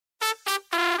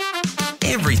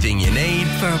Everything you need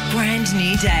for a brand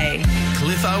new day.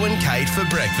 Cliffo and Kate for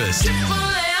breakfast.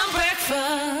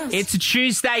 It's a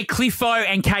Tuesday, Cliffo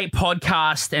and Kate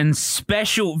podcast, and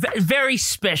special, very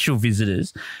special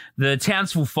visitors. The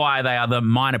Townsville Fire, they are the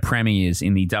minor premiers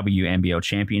in the WNBL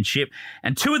Championship.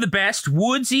 And two of the best,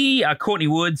 Courtney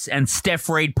Woods and Steph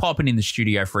Reid, popping in the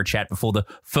studio for a chat before the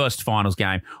first finals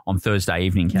game on Thursday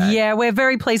evening, Kate. Yeah, we're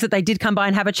very pleased that they did come by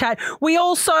and have a chat. We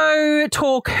also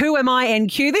talk Who Am I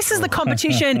NQ. This is the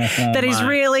competition that is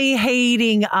really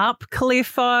heating up,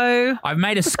 Cliffo. I've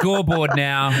made a scoreboard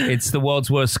now. It's the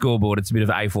world's worst scoreboard. It's a bit of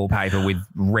A4 paper with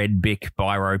red Bic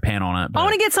biro pen on it. I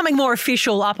want to get something more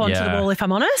official up onto the wall, if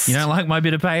I'm honest. You don't like my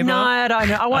bit of paper? No, I don't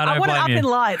know. I want it up in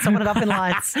lights. I want it up in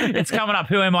lights. It's coming up.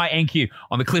 Who Am I NQ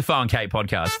on the Cliffo and Kate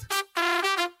podcast.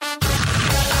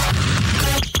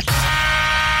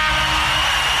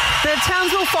 The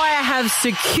Townsville Fire have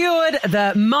secured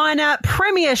the minor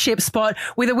premiership spot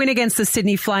with a win against the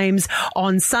Sydney Flames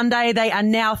on Sunday. They are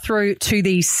now through to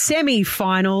the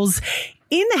semi-finals.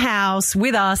 In the house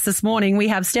with us this morning, we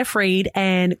have Steph Reid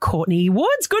and Courtney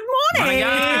Woods. Good morning.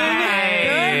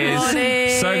 Good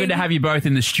morning. So good to have you both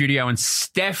in the studio. And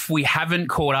Steph, we haven't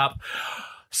caught up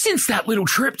since that little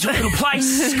trip to a little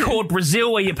place called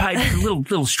Brazil, where you played for a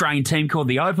little Australian team called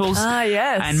the Opals.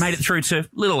 Yes. And made it through to a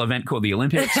little event called the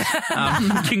Olympics.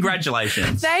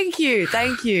 Congratulations. Thank you.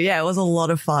 Yeah, it was a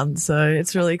lot of fun. So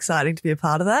it's really exciting to be a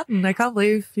part of that. And I can't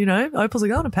believe, Opals are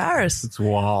going to Paris. It's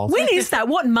wild. When is that?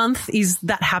 What month is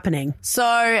that happening?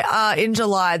 So in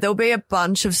July, there'll be a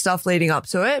bunch of stuff leading up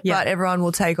to it, but everyone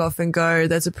will take off and go.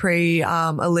 There's a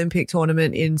pre-Olympic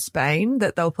tournament in Spain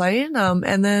that they'll play in.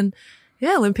 And then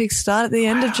Olympics start at the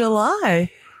end of July.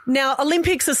 Now,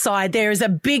 Olympics aside, there is a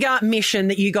bigger mission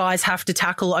that you guys have to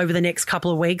tackle over the next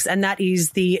couple of weeks, and that is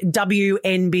the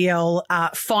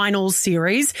WNBL finals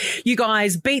series. You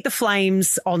guys beat the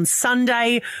Flames on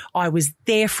Sunday. I was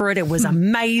there for it. It was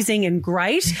amazing and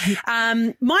great.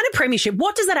 Minor premiership,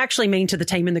 what does that actually mean to the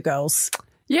team and the girls?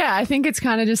 Yeah, I think it's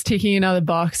kind of just ticking another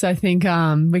box. I think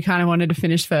we kind of wanted to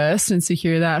finish first and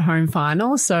secure that home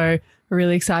final. So we're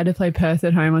really excited to play Perth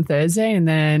at home on Thursday. And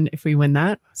then if we win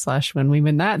that, when we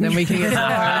win that, then we can get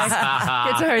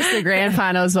to host the grand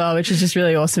final as well, which is just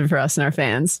really awesome for us and our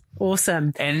fans.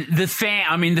 Awesome. And the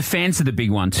fans are the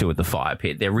big one too at the Fire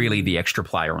Pit. They're really the extra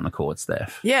player on the court,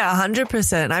 Steph. Yeah,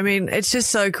 100%. I mean, it's just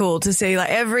so cool to see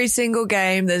every single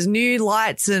game. There's new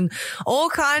lights and all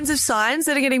kinds of signs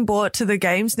that are getting brought to the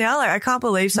games now. I can't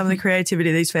believe some of the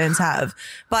creativity these fans have.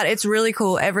 But it's really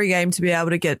cool every game to be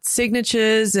able to get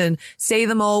signatures and see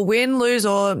them all win, lose,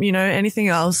 or, anything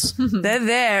else. They're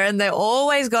there and they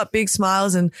always got big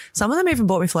smiles, and some of them even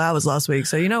bought me flowers last week.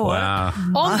 So you know what?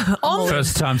 Wow.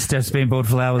 First time Steph's been bought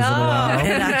flowers in a while.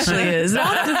 It actually is. On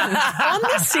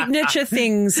the signature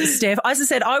things, Steph, as I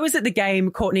said, I was at the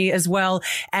game, Courtney, as well,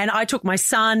 and I took my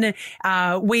son.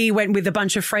 We went with a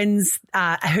bunch of friends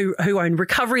who own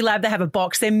Recovery Lab. They have a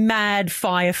box. They're mad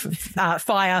fire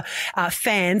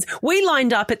fans. We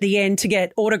lined up at the end to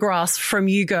get autographs from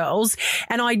you girls,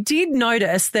 and I did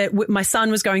notice that my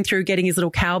son was going through getting his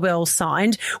little cowbell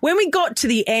signed. When we got to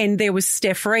the end, there was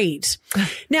Steph Reid.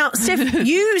 Now, Steph,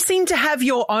 you seem to have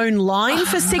your own line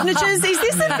for signatures. Is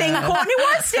this a thing, Courtney?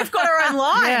 Why has Steph got her own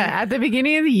line? Yeah, at the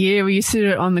beginning of the year, we used to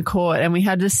do it on the court and we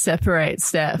had to separate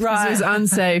Steph because it was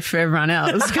unsafe for everyone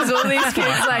else. Because all these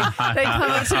kids, they'd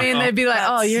come up to me and they'd be like,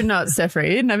 "Oh, you're not Steph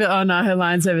Reid." And I'd be like, "Oh, no, her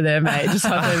line's over there, mate. Just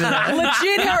hop over there."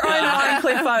 Legit her own line,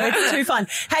 Cliffo. It's too fun.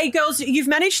 Hey, girls, you've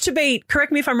managed to beat,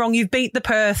 correct me if I'm wrong, you've beat the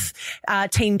Perth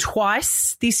team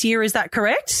twice this year. Is that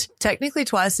correct? Technically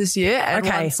twice this year and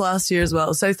once last year as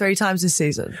well. So 3 times this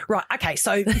season. Right. Okay.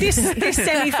 So this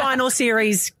semi-final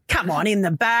series, come on, in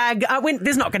the bag.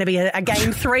 There's not going to be a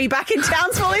game 3 back in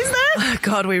Townsville, is there?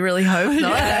 God, we really hope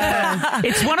not.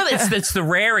 It's the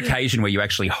rare occasion where you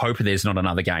actually hope there's not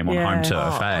another game on home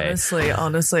turf.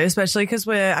 Honestly, especially because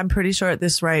I'm pretty sure at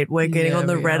this rate we're getting on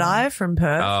the red eye from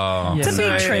Perth. Oh, it's a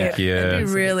big trip. It'd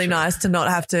be really nice to not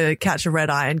have to catch a red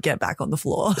eye and get back on the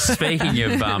floor. Speaking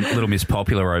of little Miss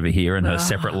Popular over here and her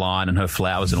separate line and her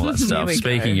flowers and all that stuff.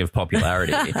 Speaking of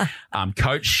popularity,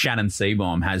 Coach Shannon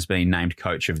Seaborn has been named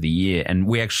Coach of the Year, and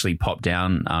we actually popped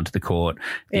down to the court,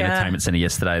 the entertainment centre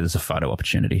yesterday. There's a photo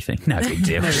opportunity thing. No big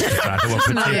deal. Just a photo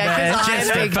opportunity.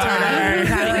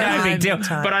 No big deal.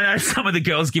 But I know some of the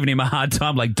girls giving him a hard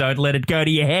time, like, don't let it go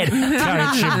to your head.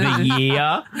 Coach of the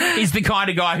Year. He's the kind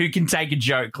of guy who can take a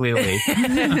joke, clearly.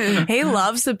 He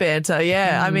loves the banter,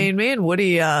 I mean, me and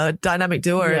Woody, dynamic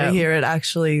duo over here, it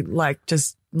actually,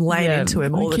 just laying into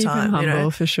him all the keep time. Him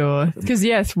humble for sure. Because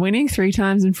yes, winning 3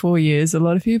 times in 4 years, a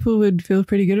lot of people would feel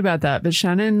pretty good about that. But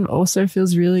Shannon also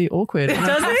feels really awkward.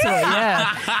 Does he?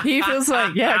 Yeah, he feels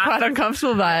like quite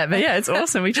uncomfortable by it. But yeah, it's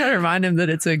awesome. We try to remind him that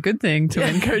it's a good thing to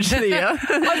win Coach of the Year.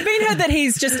 I've been heard that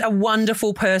he's just a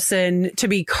wonderful person to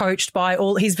be coached by.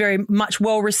 He's very much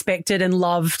well respected and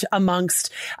loved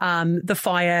amongst the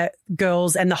Fire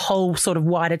girls and the whole sort of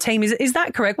wider team. Is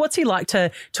that correct? What's he like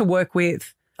to work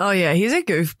with? Oh yeah, he's a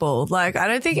goofball. Like I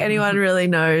don't think anyone really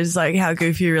knows like how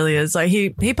goofy he really is. Like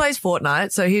he plays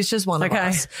Fortnite, so he's just one of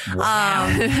us.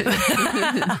 Wow.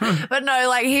 But no,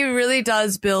 like he really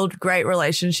does build great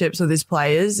relationships with his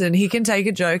players, and he can take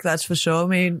a joke, that's for sure. I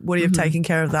mean, would he have taken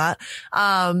care of that?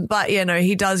 But yeah, no,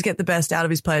 he does get the best out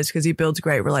of his players because he builds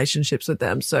great relationships with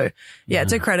them. So yeah,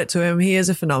 it's a credit to him. He is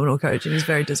a phenomenal coach and he's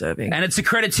very deserving. And it's a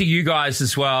credit to you guys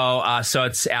as well. So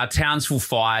it's our Townsville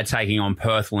Fire taking on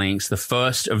Perth Lynx, the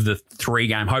first of the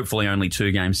 3-game, hopefully only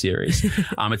 2-game series.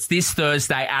 It's this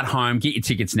Thursday at home. Get your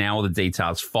tickets now. All the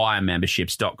details,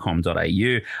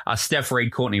 firememberships.com.au. Steph,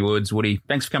 Reid, Courtney Woods, Woody,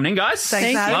 thanks for coming in, guys.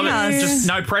 Thanks for Love having it. us. Just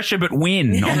no pressure, but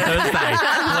win on Thursday,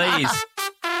 please.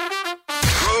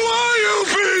 Who are you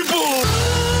people?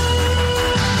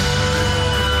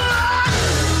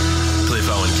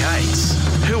 Cliffo and Kate's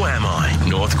Who Am I?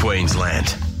 North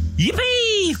Queensland.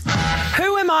 Yippee!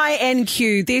 Who am I,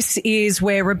 NQ? This is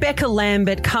where Rebecca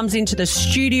Lambert comes into the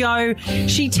studio.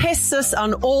 She tests us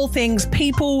on all things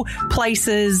people,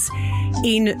 places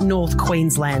in North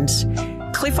Queensland.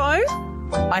 Cliffo,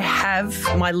 I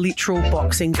have my literal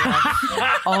boxing glove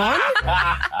on.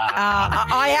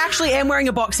 I actually am wearing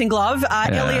a boxing glove.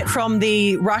 Elliot from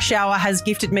the Rush Hour has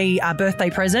gifted me a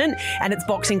birthday present, and it's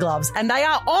boxing gloves. And they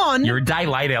are on. You're a day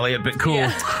late, Elliot, but cool. They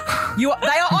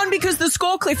are on because the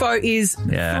score, Cliffo, is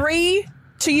 3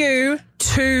 to you,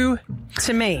 2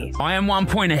 to me. I am 1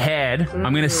 point ahead.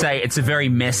 I'm going to say it's a very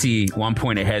messy 1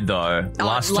 point ahead, though.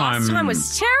 Last time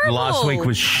was terrible. Last week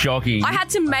was shocking. I had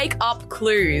to make up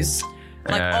clues.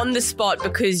 On the spot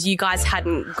because you guys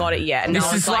hadn't got it yet. And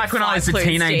This is like when I was a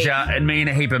teenager and me and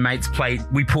a heap of mates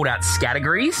we pulled out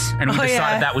categories and we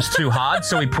decided that was too hard,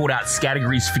 so we pulled out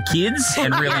categories for kids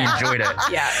and really enjoyed it.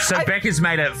 Yeah. So Becca's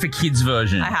made it for kids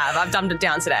version. I have. I've dumbed it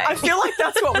down today. I feel like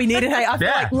that's what we needed. Hey, I feel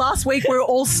like last week we were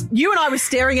all, you and I were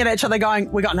staring at each other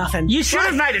going, we got nothing. You should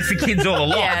have made it for kids all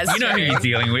along. Yeah, you know who you're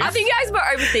dealing with. I think you guys were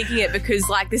overthinking it because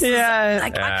this is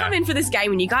I come in for this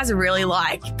game and you guys are really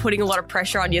putting a lot of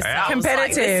pressure on yourselves.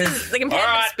 Competitive. The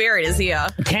competitive spirit is here.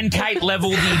 Can Kate level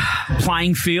the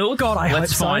playing field? God, I hope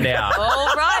Let's so. find out.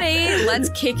 Alrighty, let's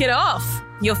kick it off.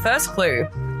 Your first clue.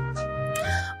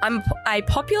 I'm a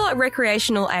popular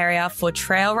recreational area for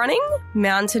trail running,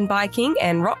 mountain biking,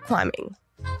 and rock climbing.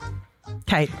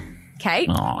 Kate.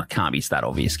 Oh, it can't be that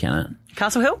obvious, can it?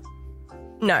 Castle Hill?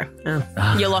 No.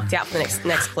 You're locked out for the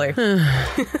next clue.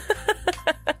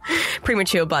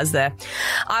 Premature buzz there.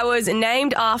 I was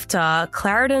named after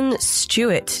Clarendon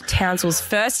Stewart, Townsville's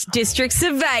first district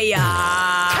surveyor.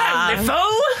 Cliffo?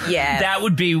 Yeah. That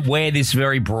would be where this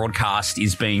very broadcast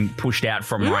is being pushed out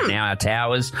from right now. Our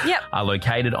towers are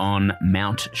located on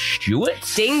Mount Stewart.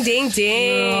 Ding, ding,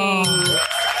 ding. All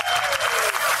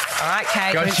right,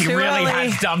 Kate. God, she really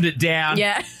has dumbed it down.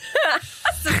 Yeah.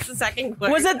 That's the second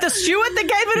clue. Was it the Stewart that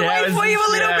gave it away for you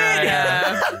a little bit?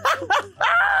 Yeah.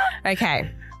 Okay.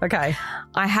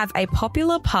 I have a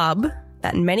popular pub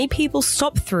that many people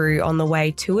stop through on the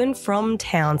way to and from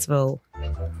Townsville.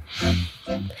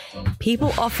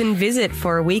 People often visit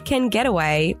for a weekend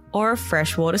getaway or a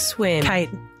freshwater swim.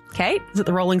 Kate. Is it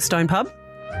the Rolling Stone pub?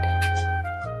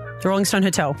 The Rolling Stone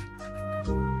Hotel.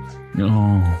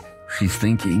 Oh, she's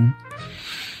thinking.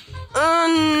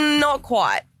 Not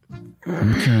quite.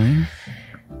 Okay.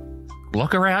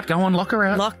 Lock her out. Go on, lock her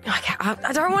out. Okay,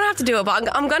 I don't want to have to do it,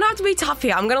 but I'm going to have to be tough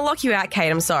here. I'm going to lock you out, Kate.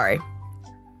 I'm sorry.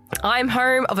 I'm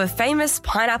home of a famous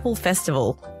pineapple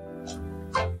festival.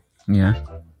 Yeah.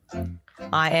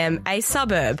 I am a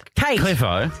suburb. Kate.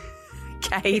 Cliffo.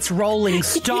 Kate. It's Rolling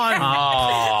Stone.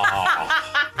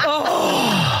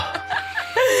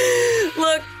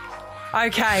 Look.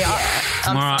 Okay.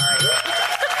 I'm All right. sorry.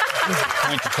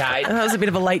 Point to Kate. That was a bit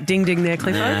of a late ding-ding there,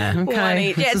 Cliffo. Nah.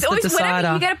 Okay. Yeah, it's always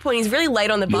whenever you get a point, he's really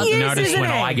late on the buzzer. Notice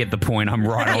when I get the point, I'm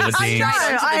right on the ding.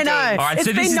 I know. All right,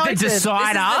 so this is the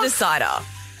decider. This is the decider.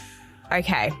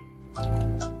 Okay.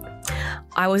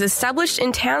 I was established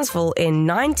in Townsville in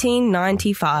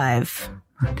 1995.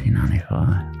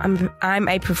 1995. I'm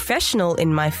a professional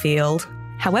in my field.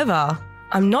 However,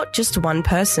 I'm not just one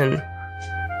person.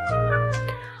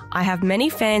 I have many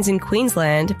fans in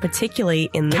Queensland, particularly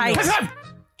in the Kate. north.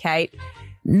 Kate.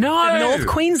 No. North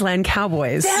Queensland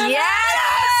Cowboys. Yes!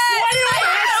 What do I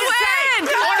have to say?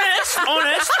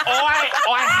 honest. I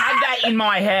had that in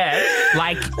my head,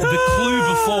 like the clue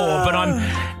before, but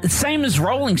I'm the same as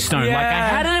Rolling Stone. Yeah. Like I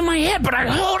had it in my head, but I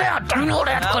hold out. Don't hold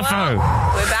out, Cliffo.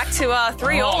 We're back to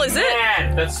 3-all, is it?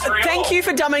 Man, that's 3-all. Thank you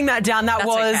for dumbing that down. That That's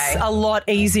was okay. a lot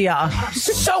easier.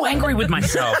 So angry with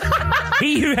myself.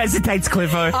 He who hesitates,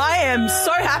 Cliffo. I am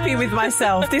so happy with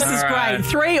myf. This is All right.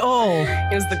 great. 3-all.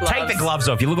 It was the gloves. Take the gloves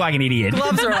off. You look like an idiot.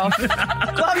 Gloves are off.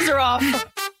 Gloves are off.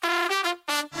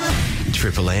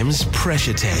 Triple M's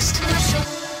pressure test.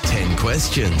 10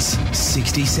 questions,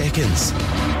 60 seconds,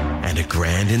 and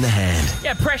 $1,000 in the hand.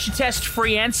 Yeah, pressure test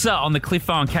free answer on the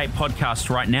Cliffo and Kate podcast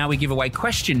right now. We give away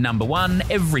question number 1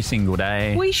 every single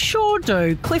day. We sure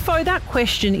do. Cliffo, that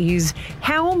question is,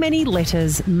 how many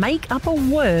letters make up a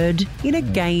word in a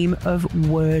game of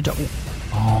Wordle?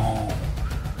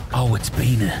 Oh, it's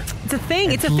been It's a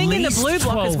thing. It's a thing in the blue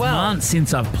block 12 as well. months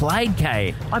since I've played,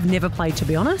 Kate. I've never played, to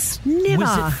be honest. Never.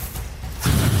 Was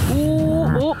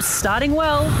Ooh, oops, starting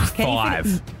well. Can you 5?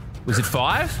 think- Was it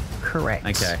 5? Correct.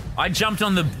 Okay. I jumped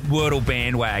on the Wordle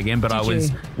bandwagon, but I Did was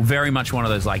you? very much one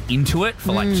of those like into it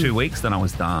for like 2 weeks, then I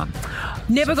was done.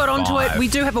 Never got onto it. 5. We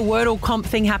do have a Wordle comp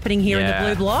thing happening here in the Yeah.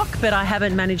 blue block, but I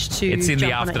haven't managed to. It's in the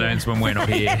jump on it yet. afternoons when we're not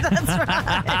here. That's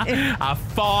right.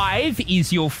 5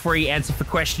 is your free answer for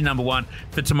question number 1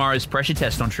 for tomorrow's pressure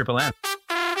test on Triple M.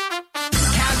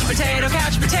 Couch potato,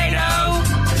 couch potato.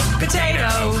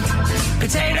 Potato.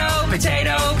 Potato,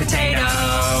 potato, potato.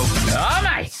 Oh,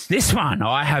 mate. This one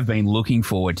I have been looking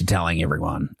forward to telling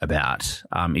everyone about.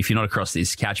 If you're not across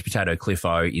this, Couch Potato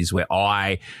Cliffo is where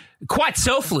I quite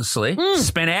selflessly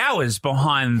spent hours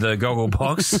behind the goggle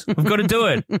box. We've got to do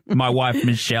it. My wife,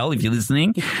 Michelle, if you're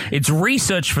listening, it's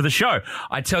research for the show.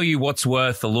 I tell you what's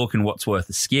worth a look and what's worth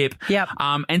a skip. Yep.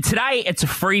 And today it's a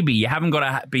freebie. You haven't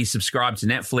got to be subscribed to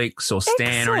Netflix or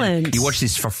Stan or anything. Excellent. You watch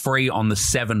this for free on the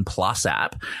 7 Plus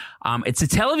app. It's a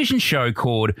television show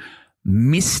called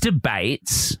Mr.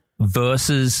 Bates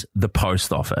versus the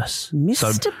Post Office.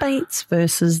 Mr. Bates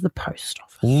versus the Post Office.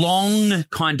 Long,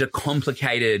 kind of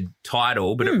complicated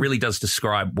title, but it really does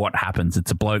describe what happens. It's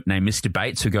a bloke named Mr.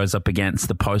 Bates who goes up against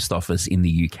the Post Office in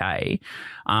the UK.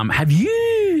 Have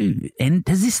you, and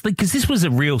has this, because this was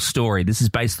a real story, this is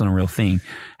based on a real thing,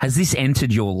 has this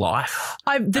entered your life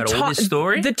at all, this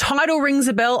story? The title rings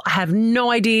a bell. I have no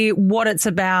idea what it's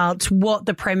about, what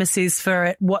the premise is for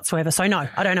it whatsoever. So no,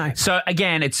 I don't know. So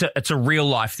again, it's a real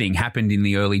life thing, happened in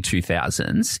the early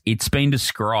 2000s. It's been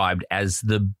described as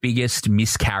the biggest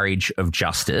miscarriage of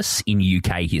justice in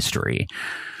UK history.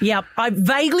 Yeah, I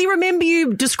vaguely remember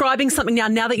you describing something now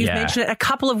that you've Yeah. mentioned it. A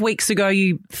couple of weeks ago,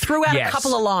 you threw out a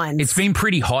couple of lines. It's been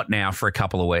pretty hot now for a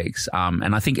couple of weeks.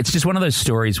 And I think it's just one of those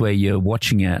stories where you're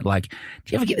watching it. Like, do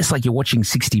you ever get this, like you're watching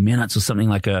 60 Minutes or something,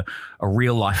 like a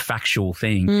real life factual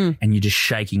thing, and you're just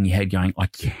shaking your head going, I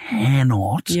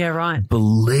cannot Yeah, right.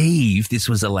 believe this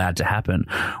was allowed to happen.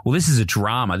 Well, this is a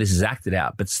drama. This is acted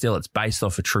out, but still it's based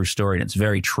off a true story and it's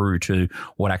very true to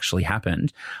what actually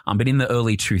happened. But in the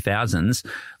early 2000s,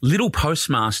 little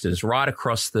postmasters right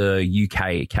across the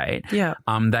UK, Kate, Yeah.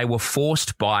 they were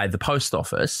forced by the post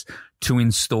office to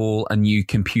install a new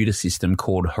computer system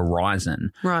called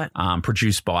Horizon, Right.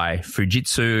 produced by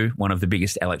Fujitsu, one of the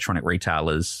biggest electronic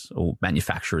retailers or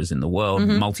manufacturers in the world,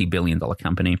 multi-billion-dollar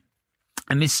company.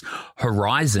 And this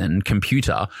Horizon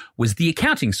computer was the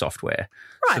accounting software.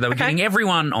 Right, So they were okay. getting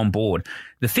everyone on board.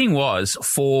 The thing was,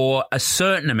 for a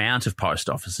certain amount of post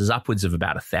offices, upwards of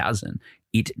about 1,000,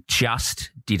 it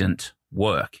just didn't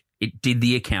work. It did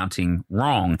the accounting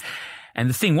wrong. And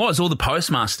the thing was, all the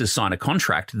postmasters signed a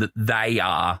contract that they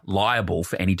are liable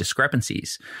for any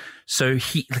discrepancies. So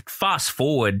fast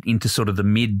forward into sort of the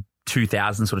mid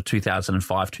 2000, sort of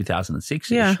 2005,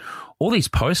 2006-ish, Yeah. all these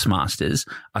postmasters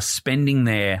are spending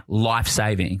their life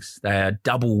savings. They are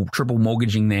double, triple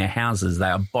mortgaging their houses. They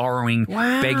are borrowing,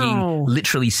 Wow. begging,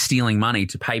 literally stealing money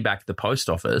to pay back the post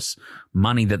office,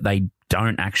 money that they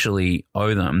don't actually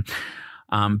owe them.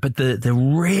 But the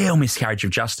real miscarriage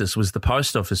of justice was the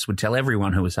post office would tell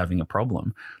everyone who was having a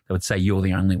problem. They would say, you're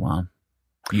the only one.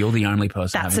 You're the only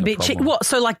person That's having a bit cheap. problem. What?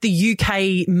 So like the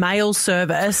UK mail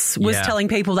service was Yeah. telling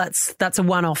people that's a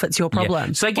one-off. It's your problem.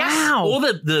 Yeah. So I guess Wow. all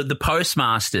the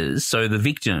postmasters, so the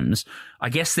victims, I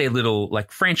guess they're little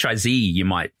like franchisees you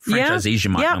might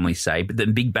Yeah. normally say, but the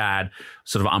big bad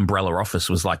sort of umbrella office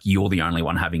was like, you're the only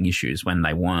one having issues when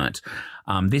they weren't.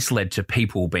 This led to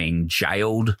people being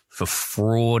jailed for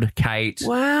fraud, Kate.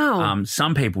 Wow.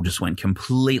 Some people just went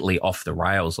completely off the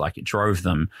rails. Like it drove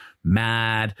them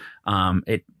mad.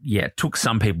 It took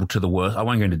some people to the worst. I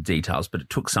won't go into details, but it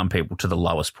took some people to the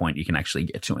lowest point you can actually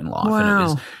get to in life. And it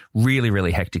was Wow. really,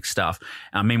 really hectic stuff.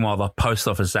 Meanwhile, the post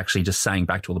office is actually just saying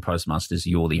back to all the postmasters, cast as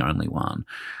you're the only one.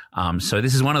 So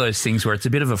this is one of those things where it's a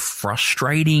bit of a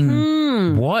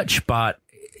frustrating watch, but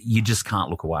you just can't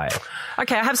look away.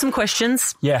 Okay, I have some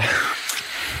questions. Yeah.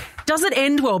 Does it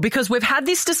end well? Because we've had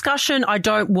this discussion. I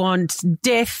don't want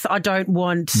death. I don't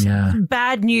want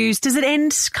bad news. Does it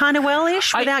end kind of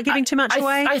well-ish without giving too much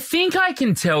away? I think I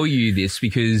can tell you this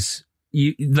because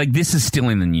this is still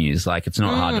in the news. Like, it's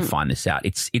not hard to find this out.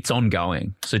 It's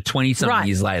ongoing. So 20-something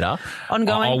years later,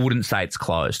 ongoing. I wouldn't say it's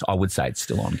closed. I would say it's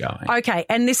still ongoing. Okay,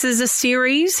 and this is a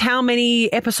series. How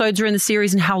many episodes are in the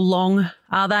series and how long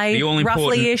are they? The all-important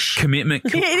roughly-ish? commitment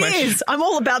question. It is. I'm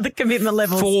all about the commitment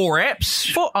levels. 4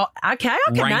 eps. Okay, I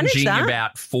can manage that. Ranging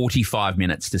about 45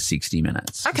 minutes to 60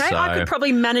 minutes. Okay, so, I could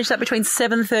probably manage that between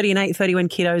 7:30 and 8:30 when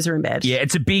kiddos are in bed. Yeah,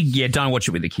 it's a big, don't watch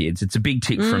it with the kids. It's a big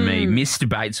tick from me. Missed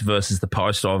Debates versus the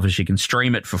Post Office. You can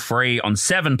stream it for free on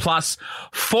 7+.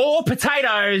 4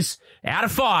 potatoes out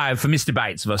of 5 for Missed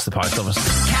Debates versus the Post Office.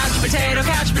 Couch potato,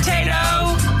 couch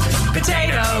potato.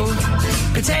 Potato,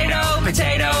 potato,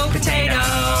 potato,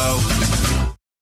 potato.